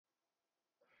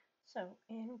So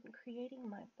in creating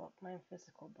my book, my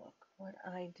physical book, what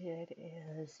I did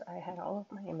is I had all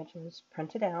of my images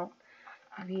printed out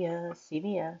via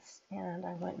CVS and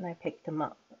I went and I picked them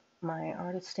up. My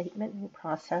artist statement and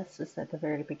process is at the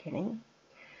very beginning,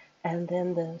 and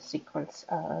then the sequence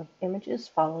of images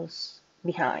follows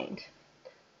behind.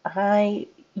 I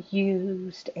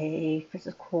used a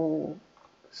physical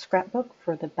scrapbook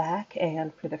for the back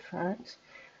and for the front.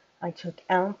 I took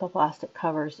out the plastic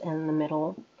covers in the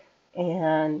middle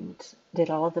and did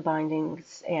all of the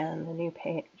bindings and the new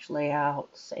page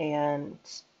layouts and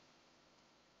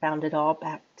bound it all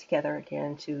back together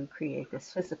again to create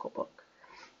this physical book.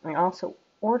 I also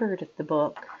ordered the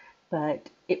book, but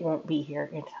it won't be here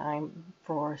in time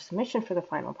for submission for the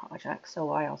final project,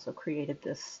 so I also created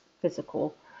this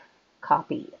physical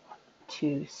copy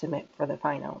to submit for the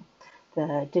final.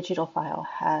 The digital file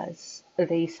has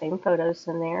the same photos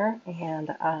in there, and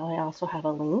I also have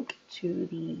a link to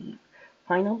the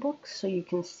final book so you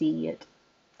can see it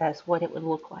as what it would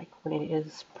look like when it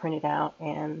is printed out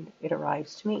and it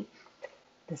arrives to me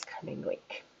this coming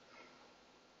week.